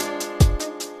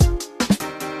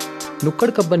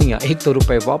नुक्कड़ का बनिया एक तो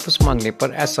रुपए वापस मांगने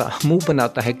पर ऐसा मुंह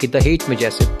बनाता है कि दहेज में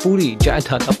जैसे पूरी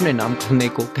जायदाद अपने नाम करने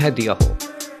को कह दिया हो।